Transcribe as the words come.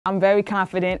I'm very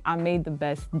confident I made the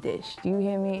best dish. Do you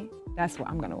hear me? That's what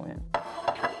I'm gonna win.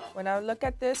 When I look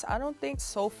at this, I don't think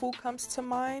soul food comes to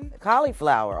mind.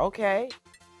 Cauliflower, okay.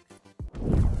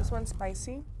 This one's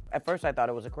spicy. At first I thought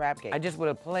it was a crab cake. I just would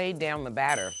have played down the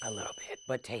batter a little bit,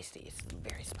 but tasty. It's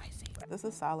very spicy. This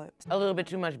is solid. A little bit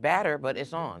too much batter, but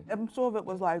it's on. I'm sure if it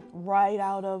was like right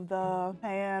out of the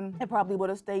pan, it probably would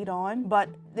have stayed on, but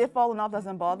it falling off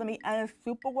doesn't bother me, and it's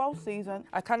super well seasoned.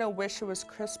 I kind of wish it was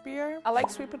crispier. I like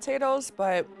sweet potatoes,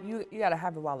 but you gotta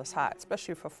have it while it's hot,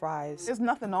 especially for fries. There's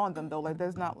nothing on them though, like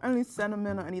there's not any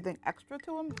cinnamon or anything extra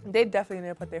to them. They definitely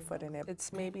need to put their foot in it.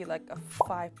 It's maybe like a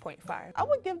 5.5. I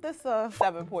would give this a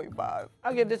 7.5.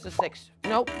 I'll give this a 6.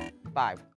 Nope, 5.